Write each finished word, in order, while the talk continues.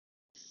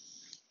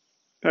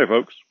Hey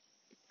folks,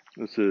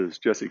 this is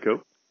Jesse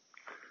Cope,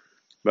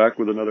 back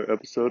with another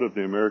episode of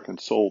the American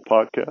Soul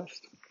Podcast.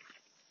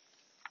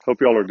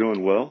 Hope y'all are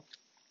doing well,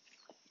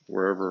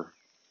 wherever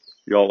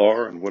y'all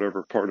are and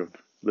whatever part of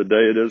the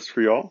day it is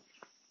for y'all.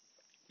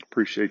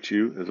 Appreciate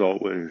you, as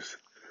always,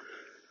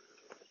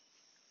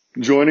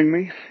 joining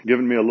me,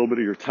 giving me a little bit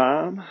of your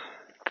time.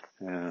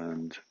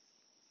 And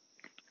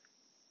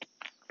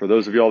for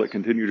those of y'all that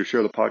continue to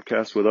share the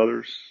podcast with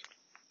others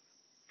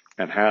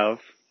and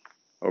have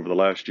over the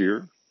last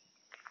year,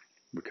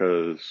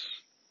 because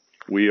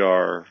we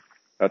are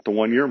at the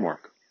 1 year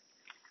mark.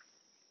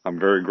 I'm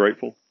very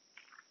grateful.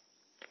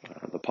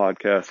 The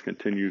podcast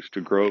continues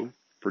to grow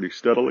pretty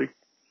steadily.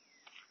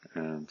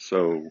 And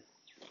so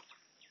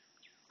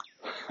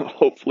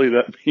hopefully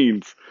that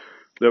means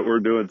that we're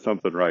doing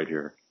something right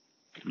here,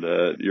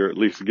 that you're at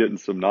least getting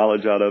some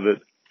knowledge out of it,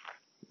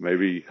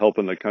 maybe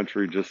helping the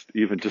country just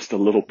a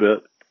little bit.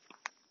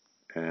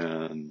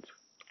 And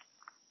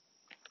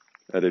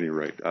at any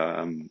rate,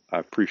 I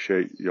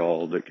appreciate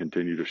y'all that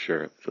continue to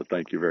share it. So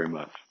thank you very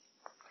much.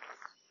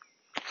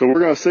 So we're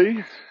going to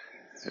see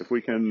if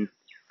we can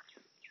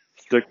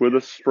stick with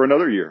us for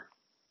another year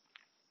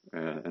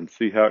and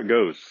see how it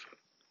goes.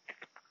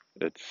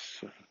 I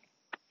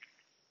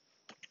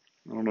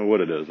don't know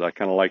what it is. I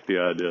kind of like the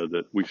idea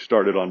that we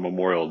started on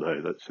Memorial Day.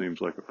 That seems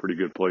like a pretty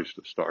good place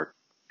to start.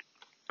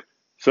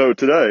 So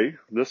today,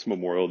 this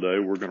Memorial Day,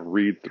 we're going to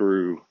read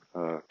through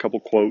a couple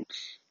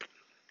quotes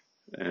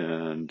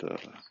and,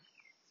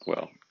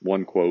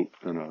 one quote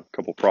and a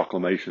couple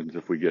proclamations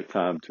if we get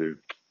time to,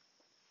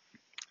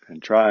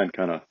 and try and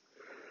kind of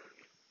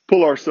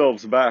pull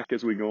ourselves back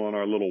as we go on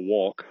our little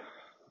walk.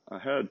 I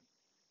had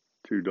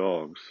two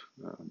dogs,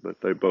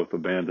 but they both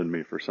abandoned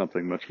me for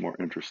something much more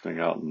interesting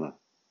out in the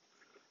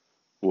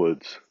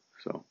woods.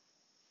 So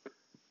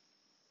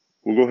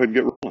we'll go ahead and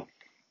get rolling.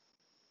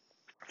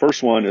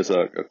 First one is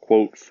a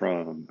quote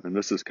from, and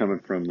this is coming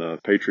from the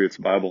Patriots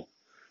Bible,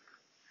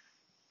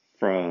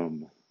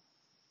 from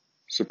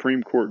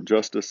Supreme Court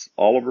Justice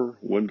Oliver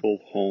Wendell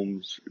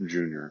Holmes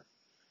Jr.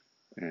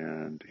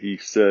 And he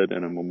said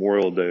in a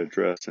Memorial Day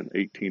address in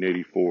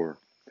 1884,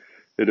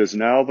 "It is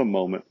now the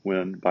moment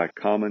when, by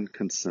common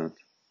consent,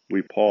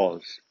 we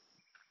pause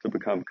to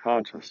become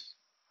conscious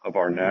of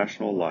our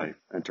national life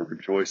and to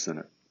rejoice in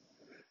it,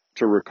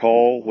 to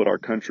recall what our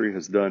country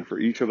has done for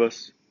each of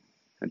us,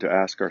 and to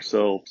ask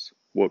ourselves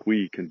what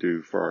we can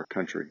do for our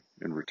country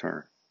in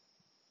return."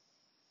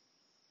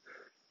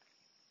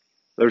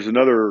 There's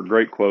another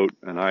great quote,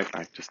 and I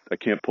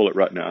can't pull it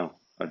right now.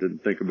 I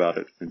didn't think about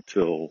it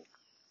until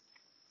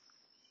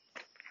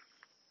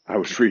I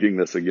was reading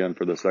this again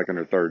for the second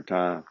or third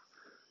time.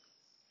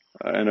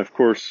 And of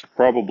course,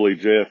 probably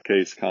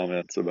JFK's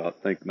comments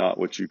about think not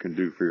what you can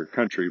do for your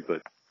country,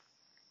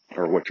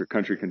 or what your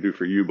country can do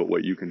for you, but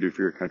what you can do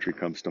for your country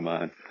comes to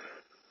mind.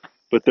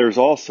 But there's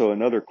also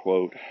another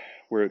quote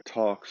where it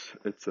talks,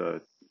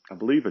 I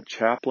believe a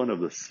chaplain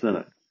of the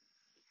Senate.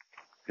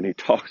 And he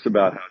talks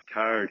about how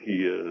tired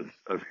he is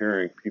of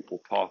hearing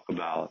people talk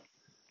about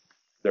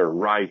their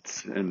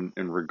rights in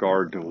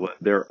regard to what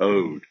they're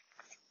owed.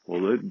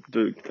 Well,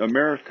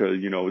 America,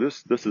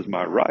 this is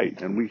my right.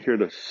 And we hear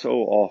this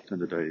so often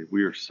today.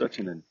 We are such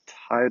an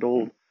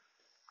entitled,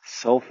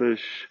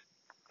 selfish,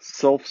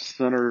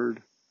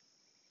 self-centered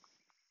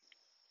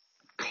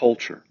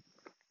culture.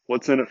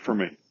 What's in it for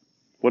me?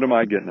 What am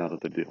I getting out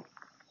of the deal?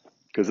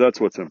 Because that's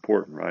what's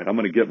important, right? I'm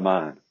going to get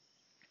mine.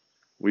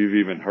 We've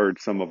even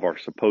heard some of our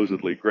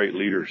supposedly great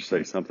leaders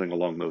say something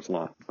along those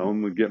lines.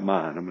 I'm going to get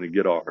mine. I'm going to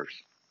get ours.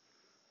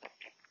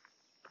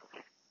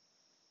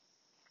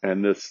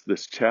 And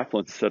this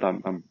chaplain said,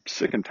 I'm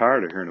sick and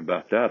tired of hearing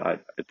about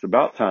that. It's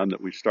about time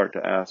that we start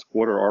to ask,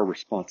 what are our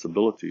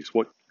responsibilities?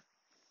 What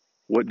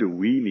do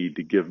we need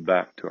to give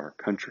back to our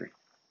country?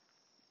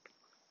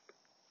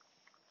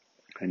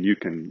 And you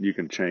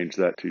can change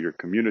that to your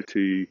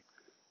community,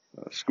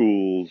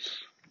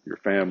 schools, your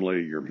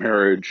family, your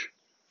marriage.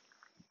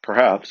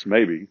 Perhaps,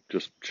 maybe,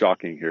 just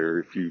shocking here,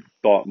 if you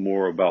thought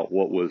more about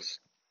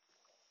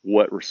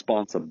what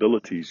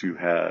responsibilities you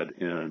had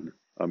in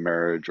a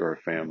marriage or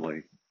a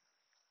family,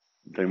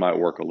 they might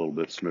work a little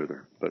bit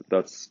smoother. But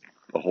that's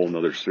a whole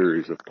nother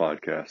series of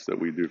podcasts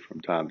that we do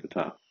from time to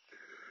time.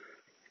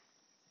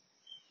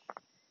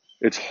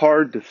 It's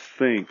hard to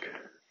think,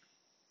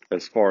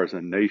 as far as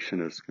a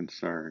nation is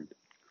concerned,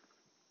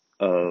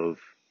 of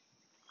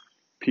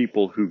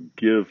people who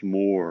give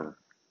more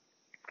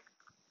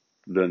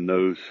than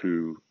those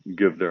who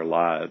give their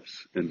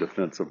lives in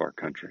defense of our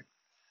country.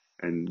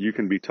 And you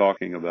can be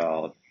talking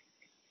about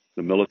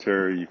the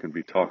military, you can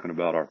be talking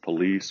about our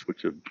police,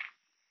 which have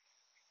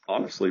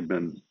honestly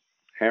been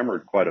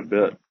hammered quite a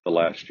bit the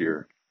last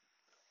year.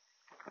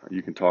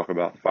 You can talk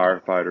about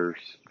firefighters.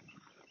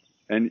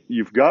 And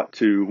you've got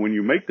to, when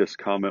you make this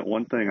comment,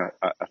 one thing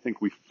I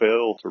think we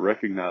fail to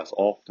recognize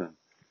often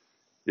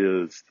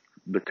is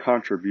the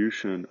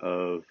contribution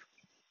of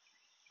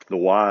the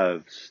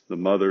wives, the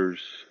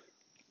mothers,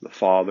 the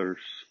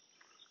fathers,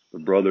 the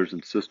brothers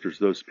and sisters,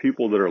 those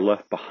people that are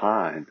left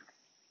behind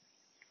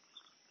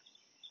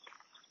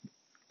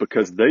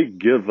because they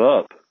give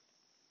up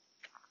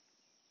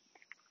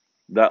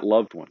that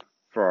loved one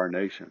for our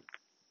nation.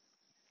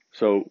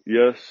 So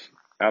yes,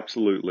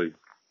 absolutely.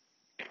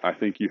 I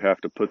think you have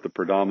to put the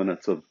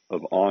predominance of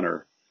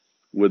honor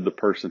with the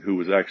person who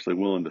was actually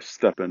willing to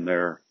step in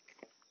there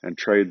and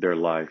trade their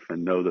life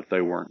and know that they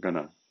weren't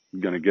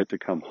gonna get to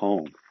come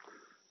home.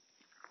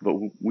 But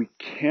we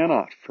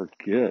cannot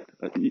forget,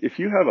 if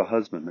you have a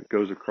husband that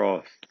goes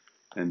across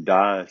and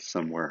dies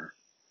somewhere,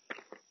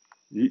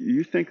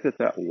 you think that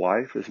that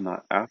wife is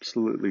not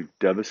absolutely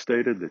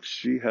devastated that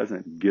she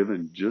hasn't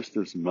given just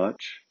as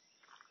much?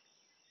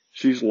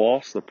 She's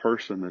lost the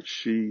person that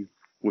she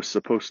was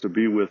supposed to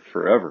be with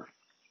forever.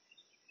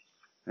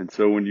 And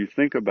so when you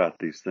think about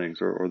these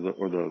things, or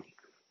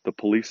the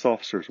police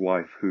officer's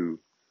wife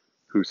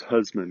whose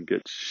husband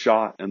gets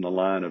shot in the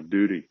line of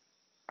duty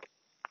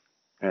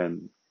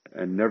and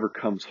never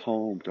comes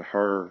home to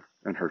her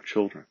and her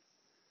children,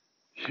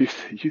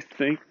 you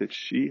think that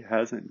she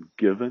hasn't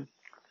given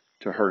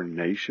to her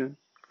nation,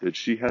 that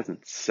she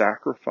hasn't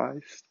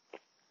sacrificed?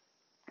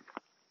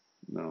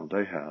 No,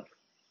 they have.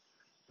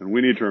 And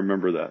we need to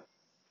remember that.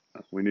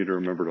 We need to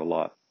remember it a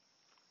lot.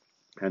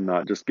 And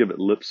not just give it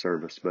lip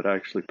service, but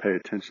actually pay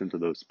attention to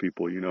those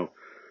people. You know,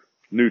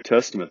 New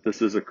Testament,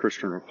 this is a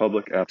Christian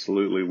republic.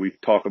 Absolutely. We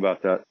talk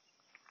about that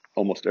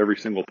almost every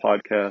single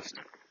podcast.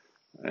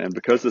 And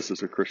because this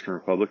is a Christian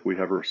republic, we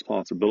have a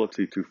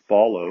responsibility to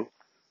follow.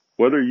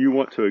 Whether you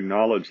want to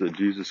acknowledge that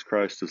Jesus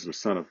Christ is the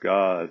Son of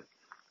God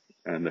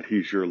and that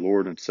he's your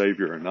Lord and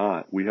Savior or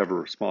not, we have a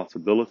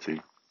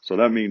responsibility. So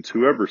that means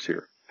whoever's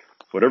here,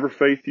 whatever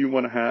faith you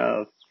want to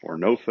have or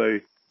no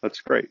faith, that's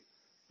great.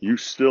 You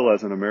still,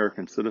 as an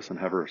American citizen,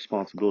 have a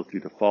responsibility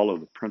to follow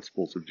the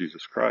principles of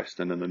Jesus Christ.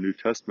 And in the New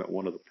Testament,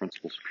 one of the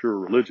principles of pure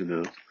religion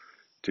is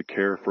to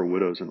care for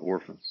widows and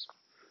orphans.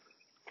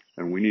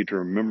 And we need to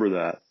remember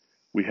that.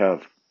 We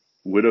have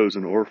widows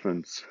and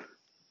orphans,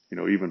 you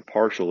know, even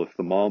partial, if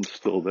the mom's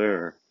still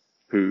there,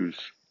 whose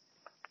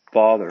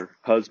father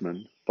has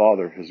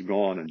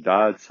gone and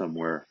died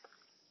somewhere.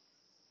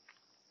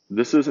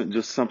 This isn't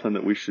just something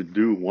that we should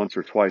do once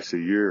or twice a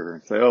year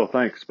and say, oh,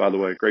 thanks, by the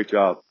way, great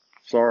job.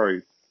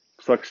 Sorry,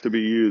 sucks to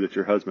be you that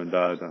your husband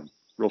died. I'm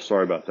real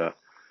sorry about that.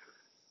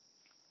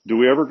 Do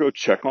we ever go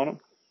check on them?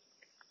 Do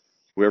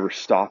we ever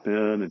stop in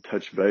and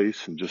touch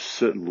base and just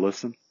sit and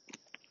listen?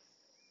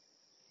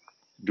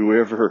 Do we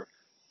ever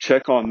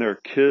check on their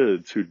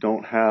kids who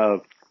don't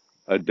have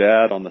a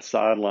dad on the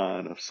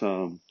sideline of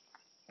some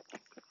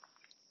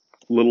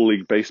little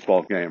league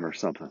baseball game or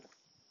something?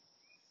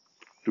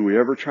 Do we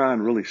ever try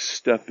and really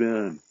step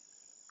in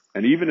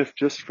and, even if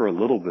just for a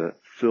little bit,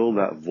 fill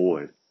that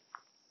void?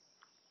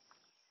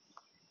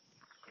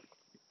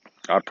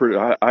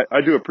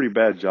 I do a pretty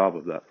bad job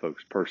of that,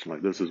 folks, personally.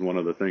 This is one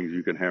of the things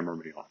you can hammer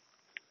me on.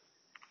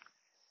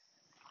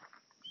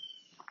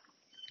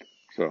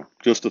 So,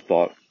 just a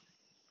thought.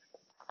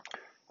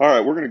 All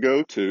right, we're going to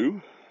go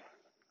to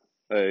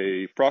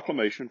a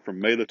proclamation from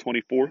May the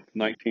 24th,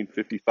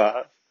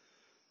 1955.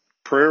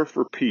 Prayer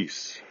for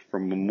Peace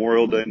from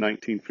Memorial Day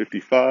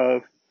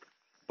 1955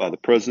 by the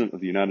President of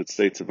the United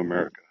States of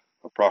America.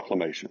 A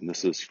proclamation.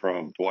 This is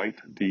from Dwight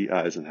D.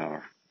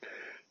 Eisenhower.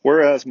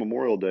 Whereas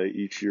Memorial Day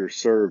each year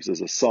serves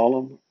as a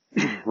solemn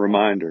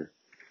reminder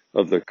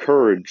of the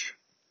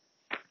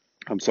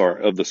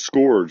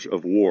scourge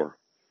of war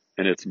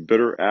and its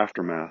bitter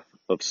aftermath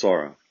of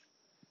sorrow.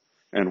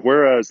 And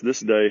whereas this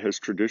day has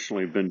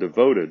traditionally been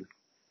devoted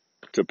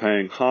to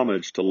paying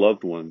homage to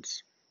loved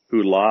ones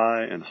who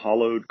lie in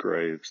hallowed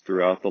graves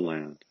throughout the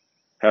land,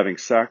 having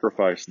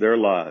sacrificed their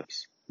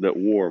lives that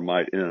war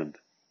might end.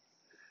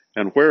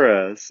 And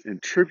whereas, in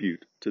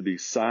tribute to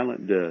these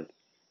silent dead,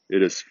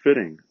 it is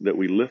fitting that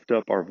we lift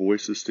up our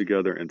voices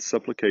together in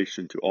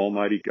supplication to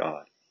Almighty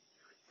God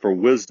for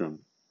wisdom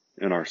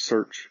in our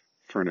search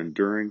for an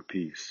enduring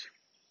peace.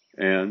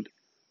 And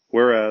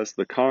whereas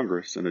the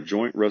Congress in a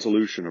joint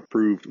resolution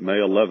approved May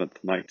 11th,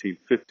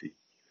 1950,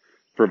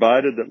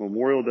 provided that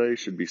Memorial Day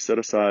should be set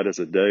aside as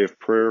a day of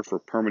prayer for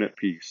permanent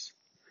peace,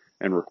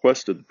 and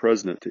requested the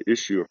President to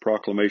issue a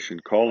proclamation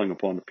calling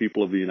upon the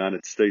people of the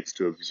United States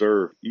to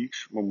observe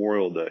each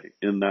Memorial Day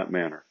in that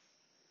manner.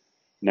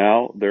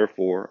 Now,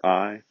 therefore,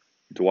 I,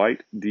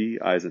 Dwight D.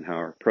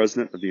 Eisenhower,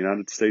 President of the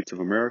United States of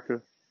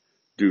America,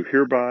 do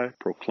hereby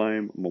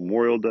proclaim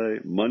Memorial Day,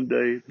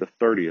 Monday, the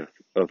 30th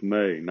of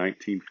May,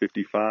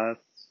 1955,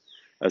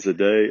 as a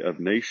day of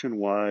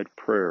nationwide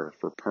prayer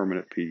for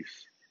permanent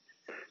peace.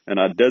 And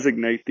I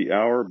designate the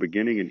hour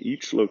beginning in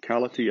each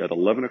locality at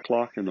 11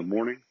 o'clock in the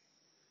morning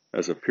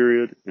as a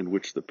period in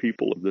which the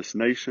people of this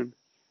nation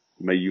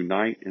may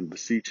unite in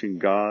beseeching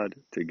God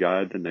to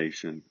guide the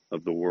nation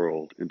of the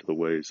world into the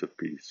ways of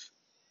peace.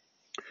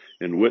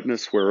 In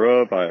witness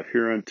whereof I have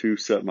hereunto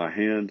set my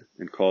hand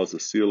and caused the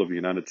seal of the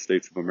United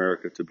States of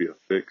America to be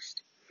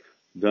affixed,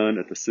 done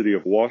at the city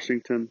of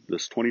Washington,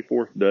 this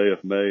 24th day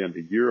of May in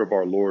the year of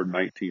our Lord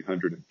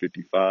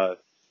 1955,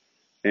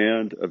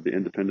 and of the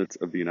independence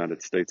of the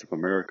United States of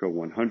America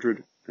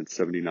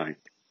 179th.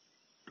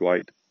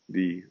 Dwight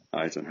D.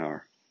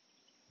 Eisenhower.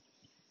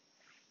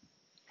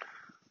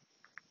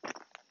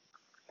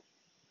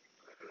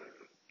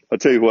 I'll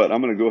tell you what,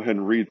 I'm going to go ahead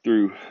and read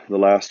through the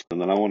last one,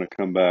 and then I want to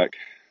come back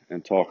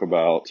and talk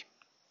about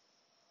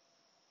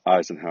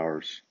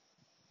Eisenhower's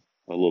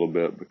a little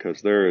bit,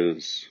 because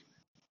there's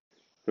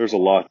a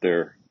lot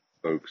there,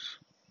 folks,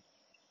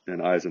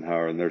 in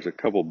Eisenhower, and there's a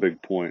couple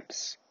big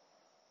points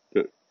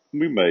that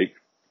we make,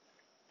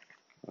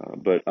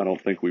 but I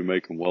don't think we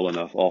make them well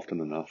enough,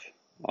 often enough,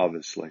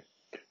 obviously.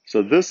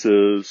 So this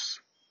is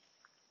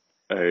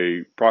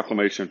a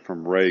proclamation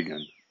from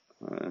Reagan,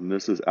 and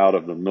this is out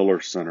of the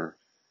Miller Center.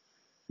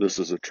 This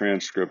is a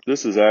transcript.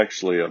 This is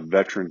actually a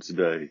Veterans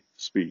Day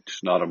speech,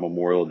 not a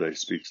Memorial Day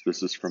speech.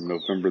 This is from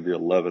November the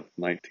 11th,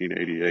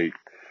 1988.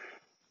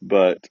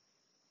 But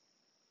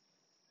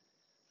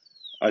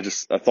I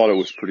thought it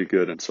was pretty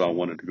good, and so I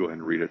wanted to go ahead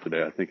and read it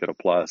today. I think it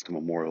applies to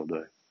Memorial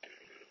Day.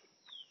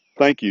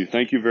 Thank you.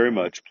 Thank you very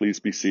much.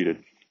 Please be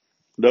seated.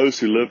 Those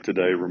who live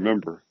today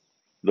remember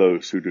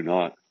those who do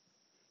not.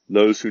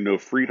 Those who know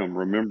freedom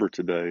remember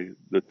today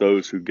that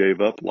those who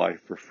gave up life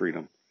for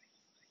freedom.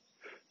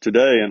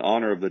 Today, in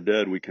honor of the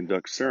dead, we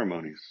conduct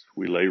ceremonies,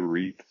 we lay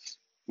wreaths,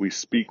 we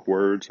speak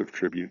words of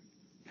tribute,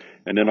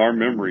 and in our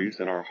memories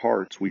and our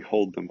hearts, we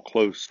hold them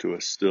close to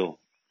us still.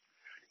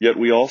 Yet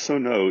we also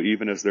know,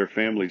 even as their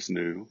families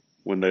knew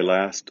when they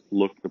last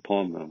looked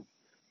upon them,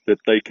 that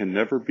they can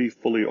never be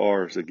fully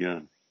ours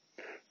again,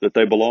 that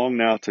they belong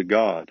now to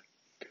God,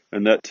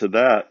 and that to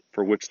that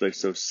for which they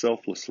so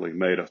selflessly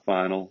made a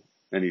final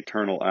and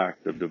eternal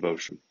act of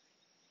devotion.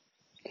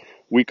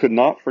 We could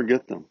not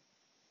forget them.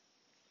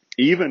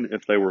 Even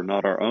if they were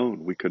not our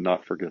own, we could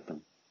not forget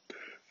them.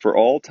 For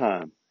all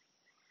time,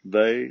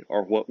 they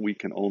are what we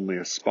can only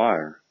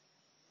aspire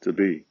to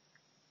be: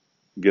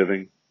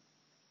 giving,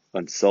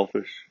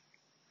 unselfish,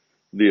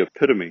 the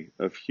epitome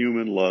of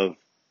human love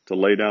to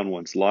lay down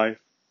one's life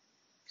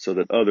so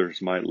that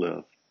others might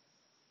live.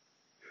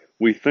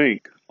 We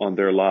think on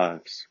their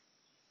lives.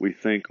 We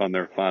think on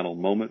their final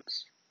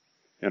moments.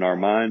 In our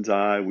mind's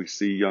eye, we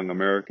see young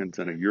Americans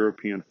in a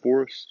European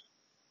forest,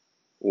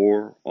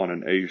 or on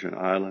an Asian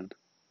island,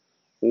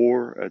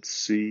 or at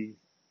sea,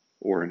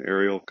 or in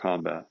aerial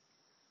combat.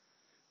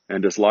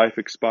 And as life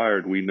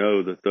expired, we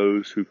know that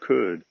those who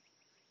could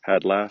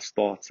had last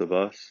thoughts of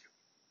us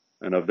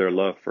and of their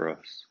love for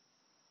us.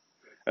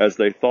 As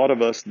they thought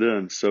of us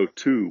then, so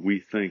too we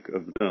think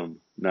of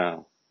them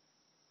now,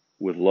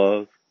 with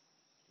love,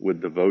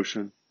 with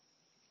devotion,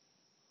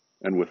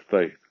 and with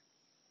faith.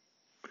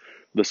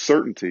 The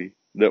certainty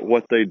that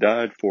what they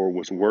died for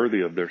was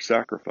worthy of their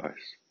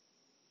sacrifice.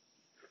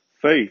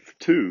 Faith,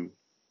 too,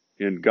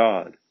 in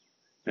God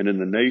and in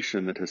the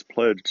nation that has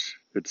pledged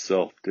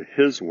itself to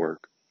His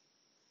work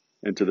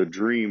and to the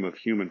dream of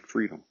human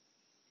freedom.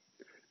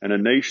 And a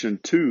nation,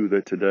 too,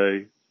 that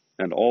today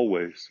and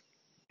always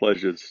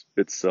pledges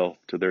itself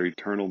to their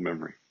eternal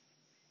memory.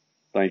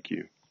 Thank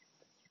you.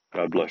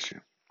 God bless you.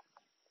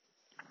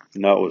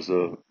 And that was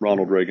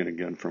Ronald Reagan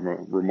again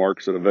from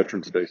remarks at a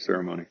Veterans Day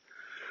ceremony.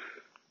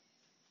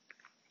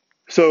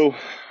 So,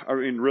 I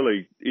mean,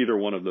 really, either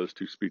one of those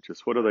two speeches,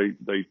 what do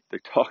they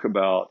talk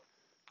about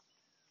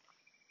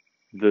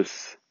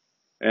this,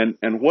 and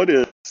where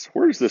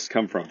does this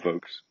come from,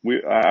 folks?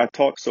 I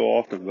talk so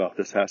often about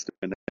this has to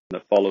be a nation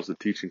that follows the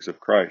teachings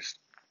of Christ,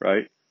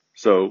 right?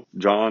 So,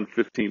 John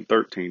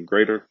 15:13,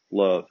 greater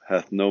love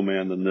hath no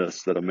man than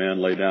this, that a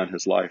man lay down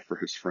his life for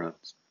his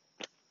friends.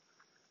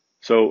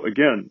 So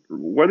again,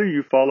 whether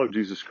you follow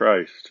Jesus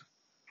Christ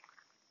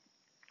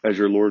as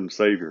your Lord and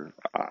Savior,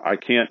 I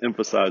can't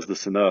emphasize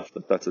this enough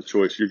that that's a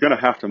choice. You're going to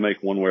have to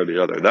make one way or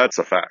the other. That's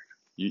a fact.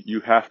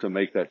 You have to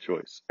make that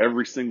choice.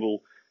 Every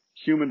single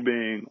human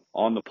being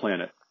on the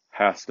planet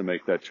has to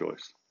make that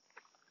choice.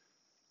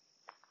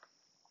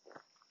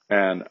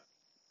 And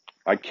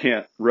I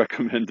can't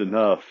recommend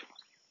enough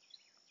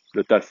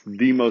that that's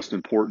the most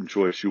important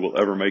choice you will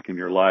ever make in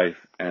your life,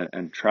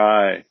 and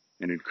try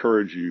and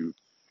encourage you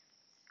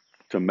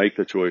to make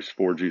the choice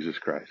for Jesus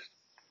Christ.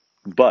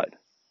 But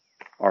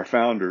our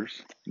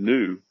founders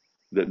knew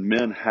that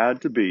men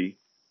had to be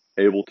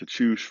able to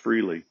choose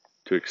freely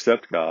to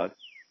accept God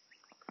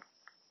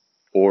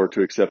or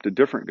to accept a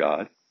different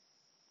God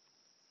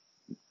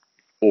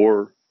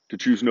or to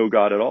choose no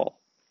God at all.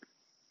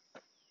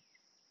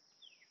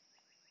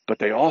 But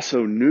they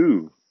also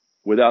knew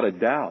without a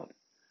doubt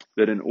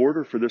that in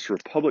order for this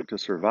republic to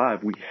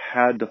survive, we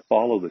had to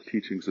follow the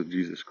teachings of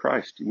Jesus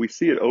Christ. We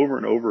see it over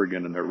and over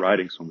again in their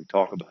writings when we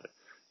talk about it.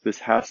 This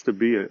has to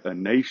be a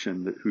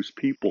nation whose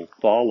people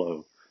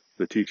follow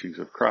the teachings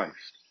of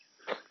Christ.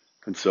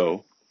 And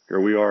so,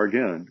 here we are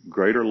again.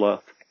 Greater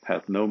love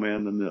hath no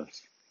man than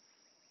this,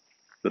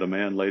 that a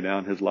man lay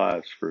down his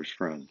lives for his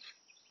friends.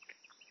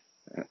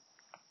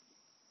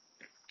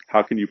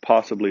 How can you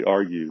possibly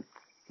argue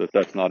that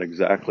that's not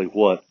exactly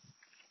what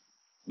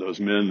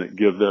those men that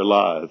give their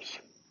lives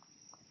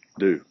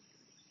do?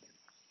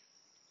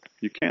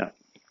 You can't.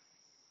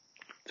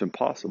 It's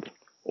impossible.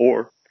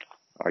 Or,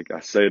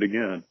 I say it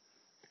again,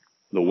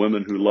 the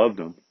women who loved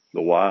them,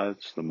 the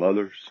wives, the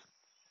mothers,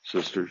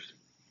 sisters,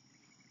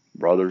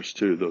 brothers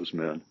too, those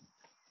men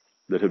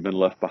that have been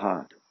left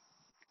behind.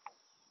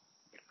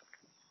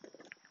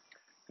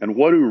 And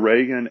what do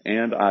Reagan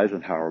and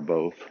Eisenhower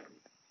both,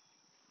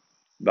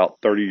 about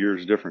 30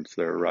 years difference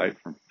there, right?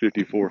 From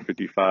 54,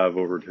 55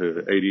 over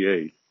to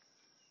 88.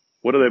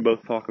 What do they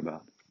both talk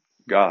about?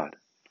 God.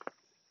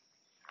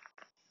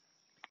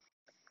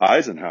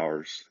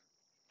 Eisenhower's,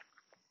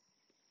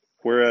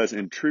 whereas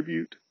in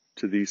tribute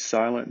to these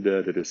silent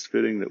dead, it is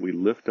fitting that we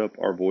lift up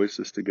our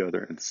voices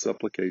together in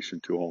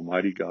supplication to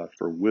Almighty God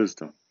for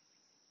wisdom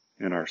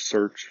in our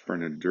search for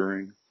an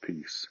enduring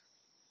peace.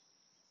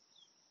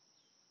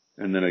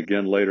 And then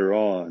again later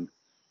on,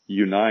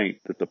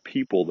 unite that the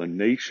people, the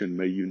nation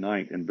may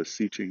unite in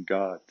beseeching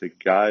God to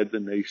guide the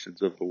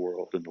nations of the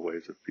world in the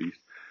ways of peace.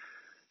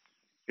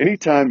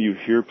 Anytime you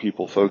hear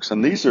people, folks,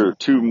 and these are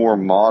two more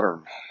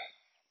modern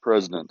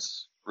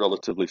presidents,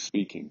 relatively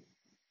speaking,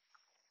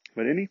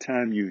 but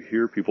anytime you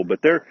hear people,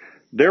 but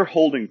they're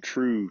holding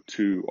true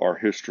to our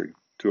history,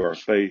 to our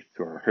faith,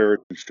 to our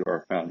heritage, to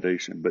our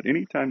foundation. But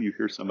anytime you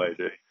hear somebody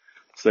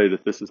say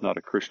that this is not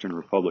a Christian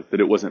republic,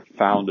 that it wasn't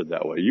founded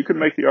that way, you can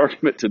make the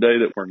argument today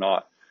that we're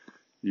not.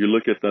 You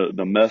look at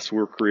the mess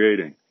we're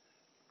creating,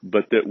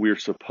 but that we're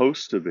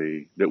supposed to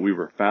be, that we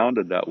were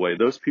founded that way.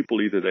 Those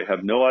people, either they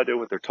have no idea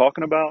what they're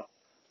talking about,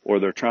 or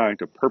they're trying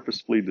to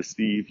purposefully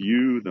deceive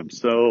you,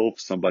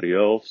 themselves, somebody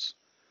else.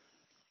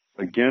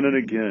 Again and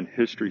again,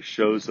 history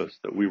shows us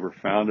that we were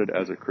founded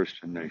as a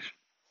Christian nation.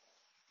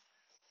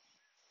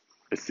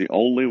 It's the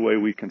only way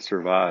we can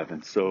survive.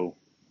 And so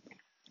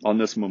on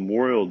this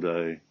Memorial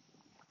Day,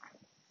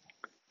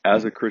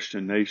 as a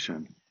Christian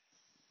nation,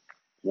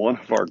 one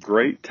of our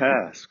greatest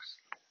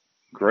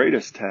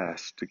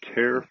tasks, to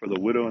care for the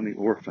widow and the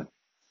orphan.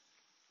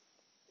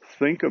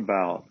 Think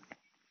about,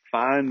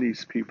 find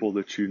these people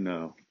that you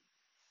know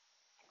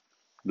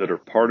that are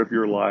part of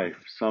your life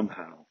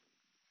somehow,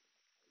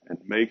 and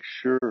make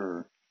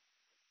sure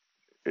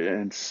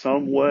in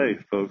some way,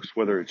 folks,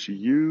 whether it's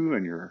you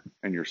and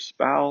your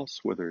spouse,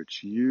 whether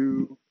it's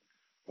you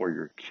or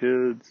your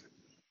kids,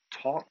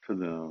 talk to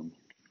them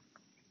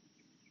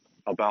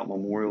about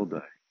Memorial Day.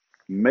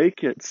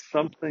 Make it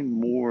something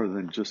more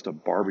than just a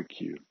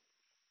barbecue,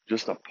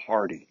 just a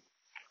party.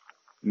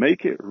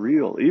 Make it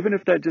real. Even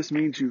if that just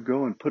means you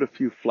go and put a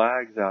few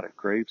flags out at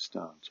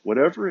gravestones,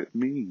 whatever it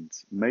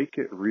means, make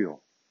it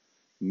real.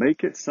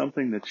 Make it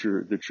something that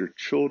your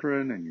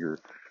children and your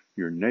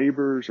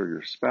neighbors or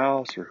your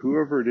spouse or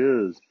whoever it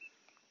is,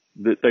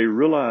 that they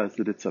realize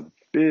that it's a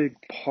big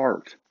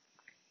part,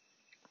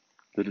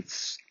 that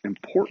it's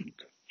important.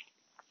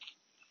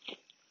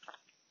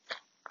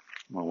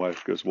 My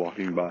wife goes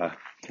walking by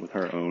with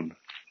her own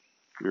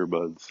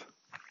earbuds.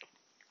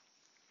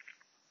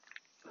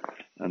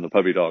 And the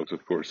puppy dogs,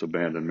 of course,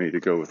 abandoned me to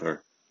go with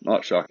her.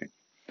 Not shocking.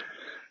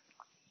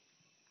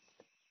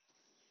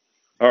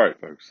 All right,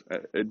 folks.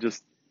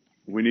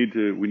 We need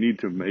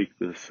to make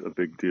this a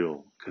big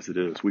deal, because it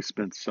is. We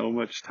spend so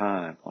much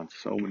time on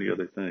so many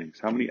other things.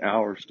 How many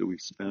hours do we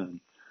spend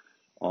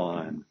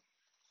on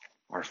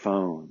our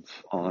phones,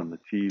 on the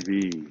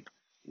TV,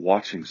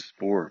 watching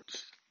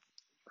sports,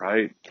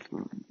 right?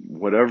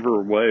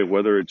 Whatever way,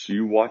 whether it's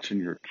you watching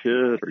your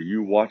kid or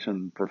you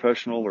watching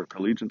professional or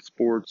collegiate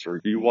sports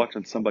or you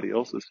watching somebody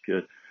else's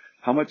kid,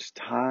 how much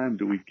time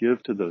do we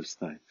give to those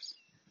things?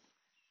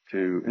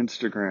 To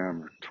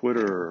Instagram or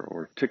Twitter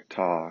or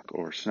TikTok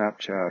or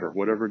Snapchat or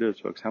whatever it is,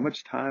 folks. How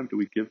much time do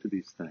we give to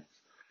these things?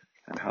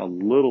 And how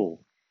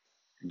little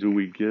do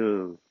we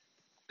give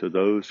to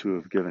those who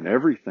have given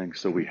everything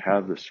so we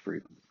have this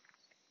freedom?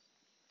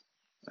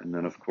 And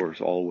then, of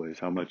course, always,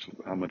 how much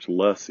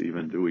less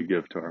even do we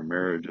give to our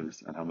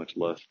marriages, and how much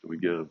less do we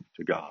give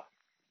to God?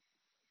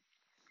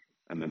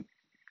 And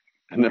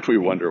then we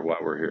wonder why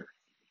we're here.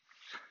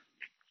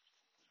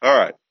 All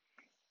right.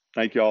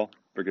 Thank y'all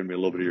for giving me a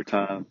little bit of your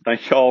time.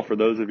 Thank y'all for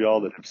those of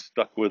y'all that have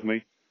stuck with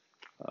me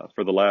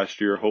for the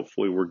last year.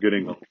 Hopefully we're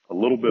getting a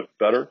little bit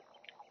better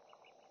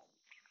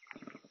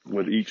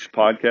with each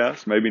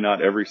podcast. Maybe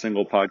not every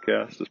single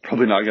podcast is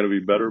probably not going to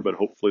be better, but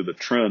hopefully the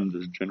trend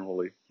is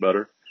generally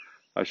better.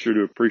 I sure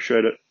do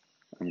appreciate it.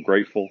 I'm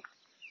grateful.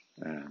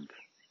 And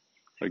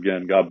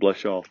again, God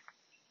bless y'all.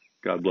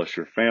 God bless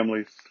your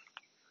families.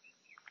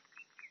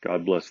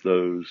 God bless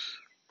those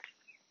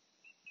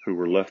who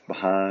were left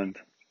behind,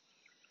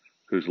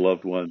 whose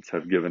loved ones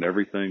have given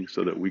everything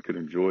so that we could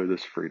enjoy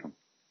this freedom.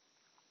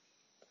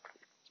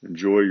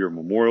 Enjoy your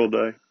Memorial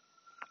Day.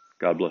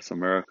 God bless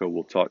America.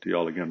 We'll talk to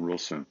y'all again real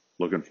soon.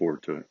 Looking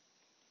forward to it.